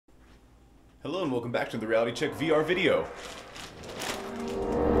Hello and welcome back to the Reality Check VR video.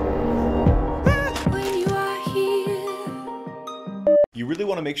 You really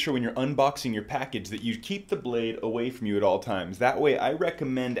want to make sure when you're unboxing your package that you keep the blade away from you at all times. That way I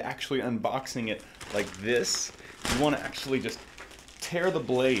recommend actually unboxing it like this. You want to actually just tear the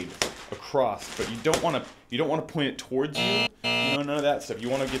blade across, but you don't want to point it towards you. You know, none of that stuff. You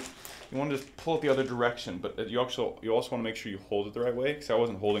want to just pull it the other direction, but you also want to make sure you hold it the right way, because I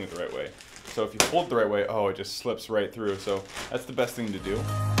wasn't holding it the right way. So if you hold it the right way, oh, it just slips right through. So that's the best thing to do.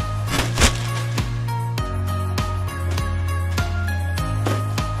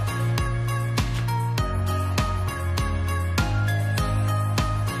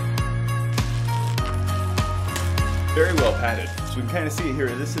 Very well padded. So we can kind of see it here.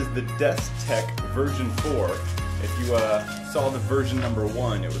 This is the DESTEK version 4. If you saw the version number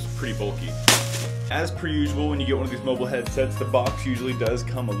 1, it was pretty bulky. As per usual, when you get one of these mobile headsets, the box usually does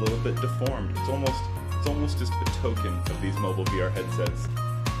come a little bit deformed. It's almost just a token of these mobile VR headsets.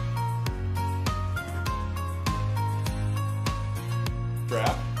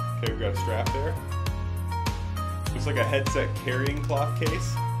 Strap. Okay, we've got a strap there. Looks like a headset carrying cloth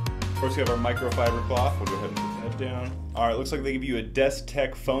case. Of course, we have our microfiber cloth. We'll go ahead and put that down. Alright, looks like they give you a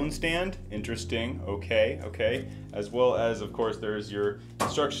DESTEK phone stand. Interesting. Okay. As well as, of course, there's your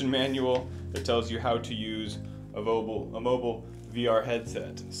instruction manual that tells you how to use a mobile VR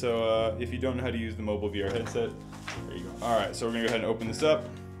headset. So if you don't know how to use the mobile VR headset, there you go. Alright, so we're going to go ahead and open this up.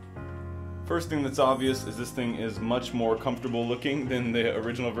 First thing that's obvious is this thing is much more comfortable looking than the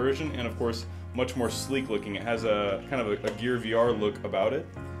original version, and of course, much more sleek looking. It has a kind of a Gear VR look about it.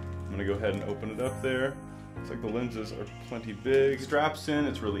 I'm going to go ahead and open it up there. Looks like the lenses are plenty big. Straps in,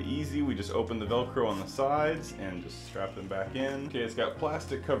 it's really easy. We just open the Velcro on the sides and just strap them back in. Okay, it's got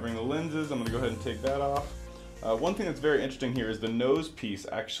plastic covering the lenses. I'm going to go ahead and take that off. One thing that's very interesting here is the nose piece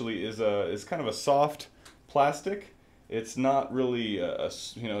actually is kind of a soft plastic. It's not really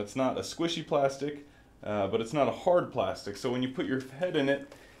it's not a squishy plastic, but it's not a hard plastic. So when you put your head in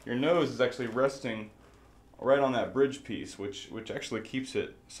it, your nose is actually resting right on that bridge piece, which actually keeps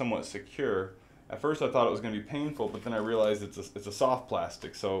it somewhat secure. At first I thought it was going to be painful, but then I realized it's a soft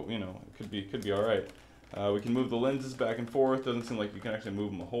plastic, so you know it could be all right. We can move the lenses back and forth. Doesn't seem like you can actually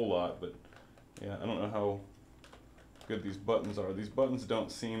move them a whole lot, but yeah, I don't know how good these buttons are. These buttons don't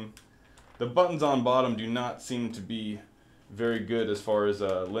seem. The buttons on bottom do not seem to be very good as far as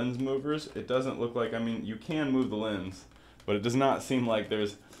lens movers. It doesn't look like. I mean, you can move the lens, but it does not seem like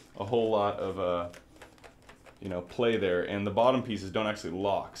there's a whole lot of play there, and the bottom pieces don't actually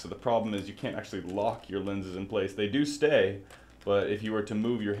lock. So the problem is you can't actually lock your lenses in place. They do stay, but if you were to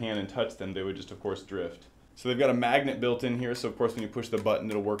move your hand and touch them, they would just, of course, drift. So they've got a magnet built in here, so of course when you push the button,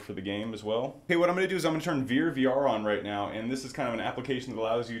 it'll work for the game as well. Okay, what I'm going to do is I'm going to turn VR on right now, and this is kind of an application that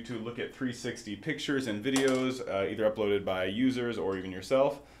allows you to look at 360 pictures and videos, either uploaded by users or even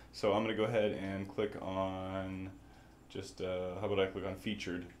yourself. So I'm going to go ahead and click on how about I click on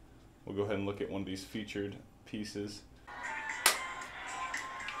featured? We'll go ahead and look at one of these featured pieces.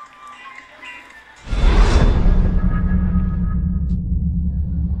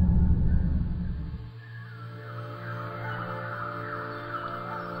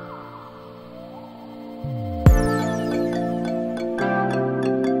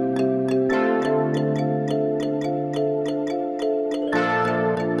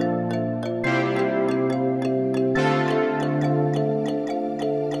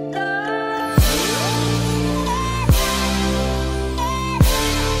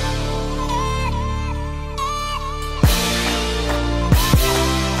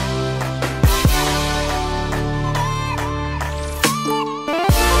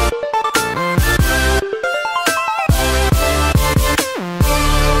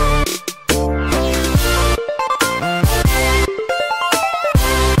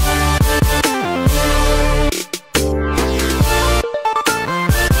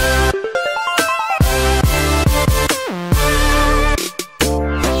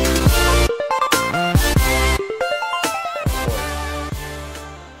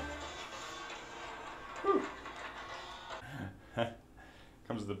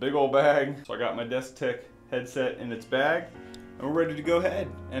 Comes with a big old bag. So I got my DESTEK headset in its bag, and we're ready to go ahead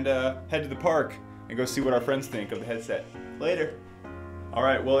and head to the park and go see what our friends think of the headset. Later.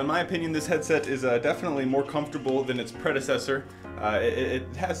 Alright, well in my opinion this headset is definitely more comfortable than its predecessor.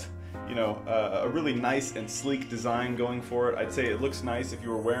 It has, a really nice and sleek design going for it. I'd say it looks nice if you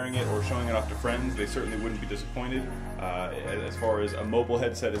were wearing it or showing it off to friends. They certainly wouldn't be disappointed. As far as a mobile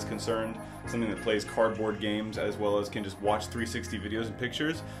headset is concerned, something that plays cardboard games as well as can just watch 360 videos and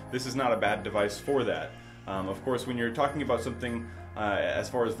pictures, this is not a bad device for that. Of course, when you're talking about something as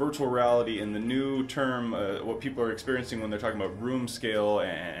far as virtual reality in the new term, what people are experiencing when they're talking about room scale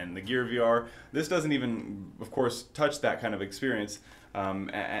and the Gear VR, this doesn't even, of course, touch that kind of experience.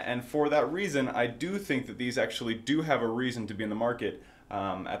 And for that reason, I do think that these actually do have a reason to be in the market.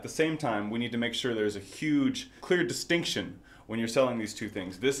 At the same time, we need to make sure there's a huge, clear distinction when you're selling these two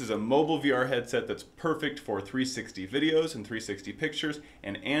things. This is a mobile VR headset that's perfect for 360 videos and 360 pictures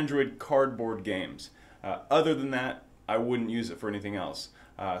and Android cardboard games. Other than that, I wouldn't use it for anything else.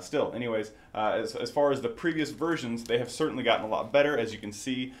 Still, anyways, as far as the previous versions, they have certainly gotten a lot better. As you can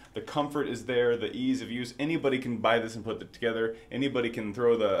see, the comfort is there, the ease of use. Anybody can buy this and put it together. Anybody can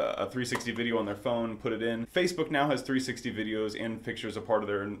throw a 360 video on their phone, put it in. Facebook now has 360 videos and pictures a part of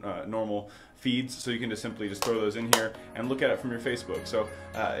their normal feeds, so you can just simply throw those in here and look at it from your Facebook. So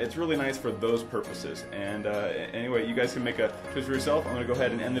it's really nice for those purposes. And anyway, you guys can make a choice for yourself. I'm going to go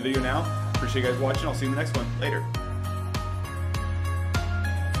ahead and end the video now. Appreciate you guys watching. I'll see you in the next one. Later.